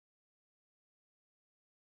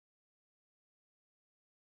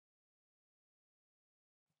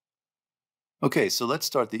Okay, so let's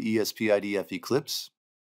start the ESP-IDF Eclipse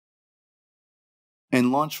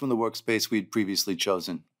and launch from the workspace we'd previously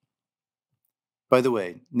chosen. By the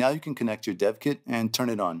way, now you can connect your dev kit and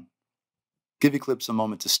turn it on. Give Eclipse a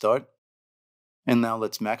moment to start, and now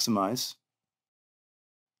let's maximize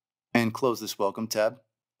and close this Welcome tab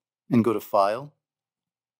and go to File,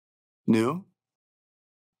 New,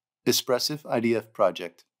 Espressif IDF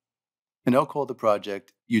Project, and I'll call the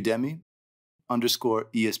project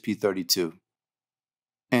Udemy_ESP32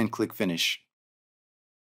 and click Finish.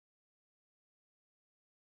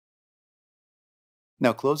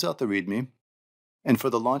 Now close out the README, and for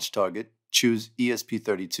the launch target, choose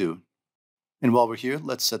ESP32. And while we're here,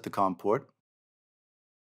 let's set the COM port.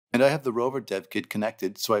 And I have the rover dev kit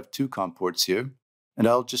connected, so I have two COM ports here, and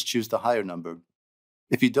I'll just choose the higher number.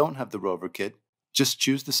 If you don't have the rover kit, just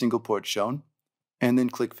choose the single port shown, and then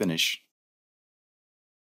click Finish.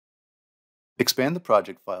 Expand the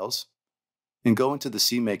project files, and go into the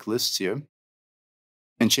CMake lists here,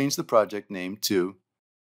 and change the project name to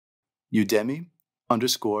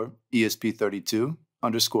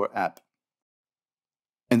Udemy_ESP32_app.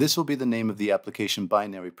 And this will be the name of the application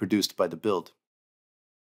binary produced by the build.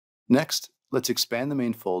 Next, let's expand the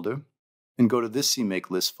main folder and go to this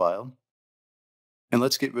CMake list file. And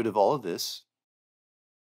let's get rid of all of this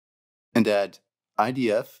and add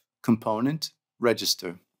IDF component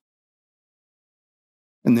register.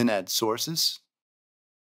 And then add sources,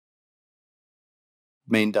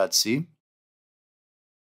 main.c.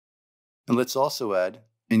 And let's also add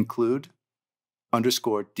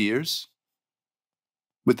include_dears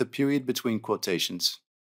with a period between quotations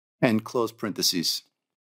and close parentheses.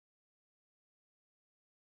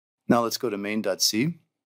 Now let's go to main.c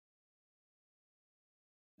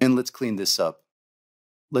and let's clean this up.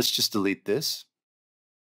 Let's just delete this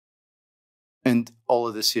and all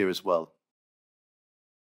of this here as well.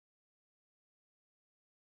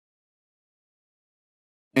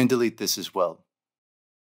 And delete this as well.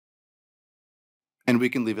 And we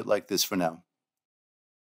can leave it like this for now.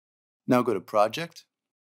 Now go to Project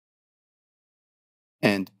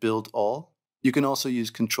and Build All. You can also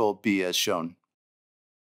use Ctrl-B as shown.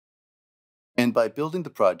 And by building the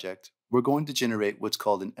project, we're going to generate what's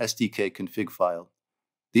called an SDK config file.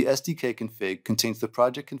 The SDK config contains the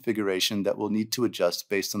project configuration that we'll need to adjust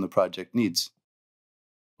based on the project needs.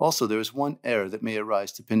 Also, there is one error that may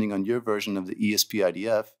arise depending on your version of the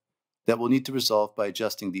ESP-IDF that we'll need to resolve by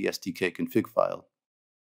adjusting the SDK config file.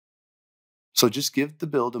 So just give the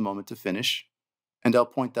build a moment to finish, and I'll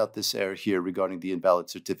point out this error here regarding the invalid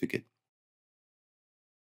certificate.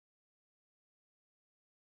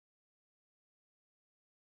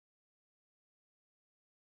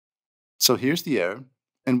 So here's the error,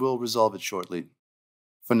 and we'll resolve it shortly.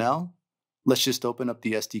 For now, let's just open up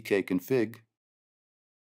the SDK config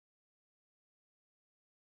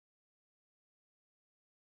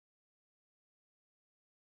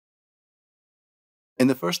and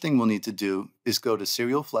the first thing we'll need to do is go to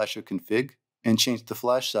Serial Flasher Config and change the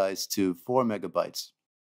flash size to 4 megabytes.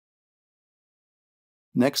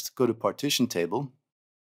 Next, go to Partition Table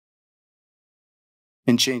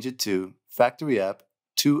and change it to Factory App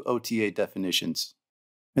 2 OTA Definitions,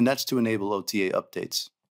 and that's to enable OTA updates.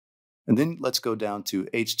 And then let's go down to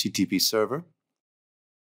HTTP Server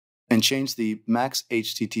and change the max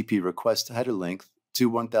HTTP request header length to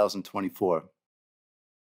 1024.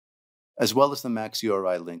 As well as the max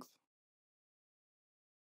URI length.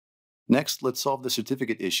 Next, let's solve the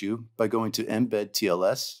certificate issue by going to Embed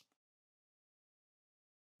TLS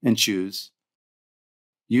and choose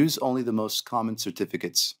Use only the most common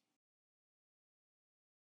certificates.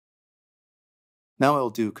 Now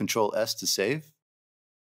I'll do Ctrl-S to save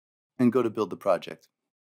and go to build the project.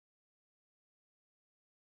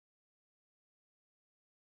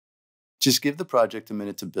 Just give the project a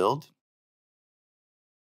minute to build.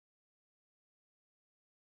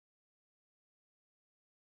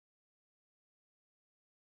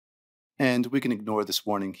 And we can ignore this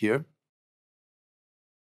warning here.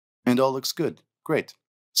 And all looks good. Great.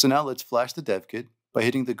 So now let's flash the dev kit by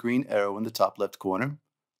hitting the green arrow in the top left corner.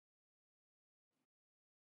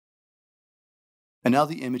 And now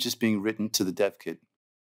the image is being written to the dev kit.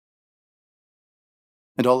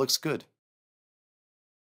 And all looks good.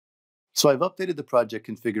 So I've updated the project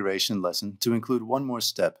configuration lesson to include one more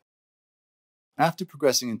step. After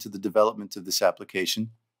progressing into the development of this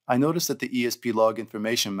application, I noticed that the ESP log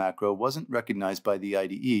information macro wasn't recognized by the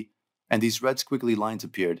IDE, and these red squiggly lines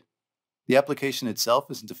appeared. The application itself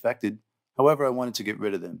isn't affected, however, I wanted to get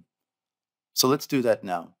rid of them. So let's do that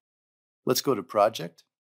now. Let's go to Project,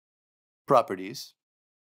 Properties,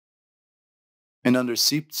 and under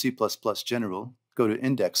C++ General, go to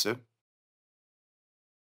Indexer,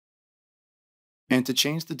 And to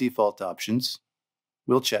change the default options,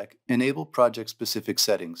 we'll check Enable Project-Specific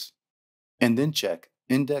Settings, and then check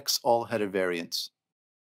Index All Header Variants.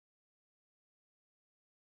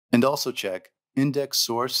 And also check Index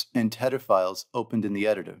Source and Header Files opened in the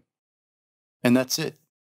editor. And that's it.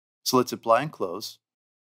 So let's apply and close.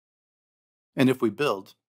 And if we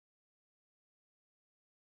build,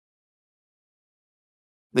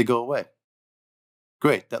 they go away.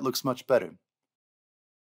 Great, that looks much better.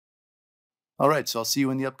 All right, so I'll see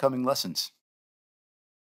you in the upcoming lessons.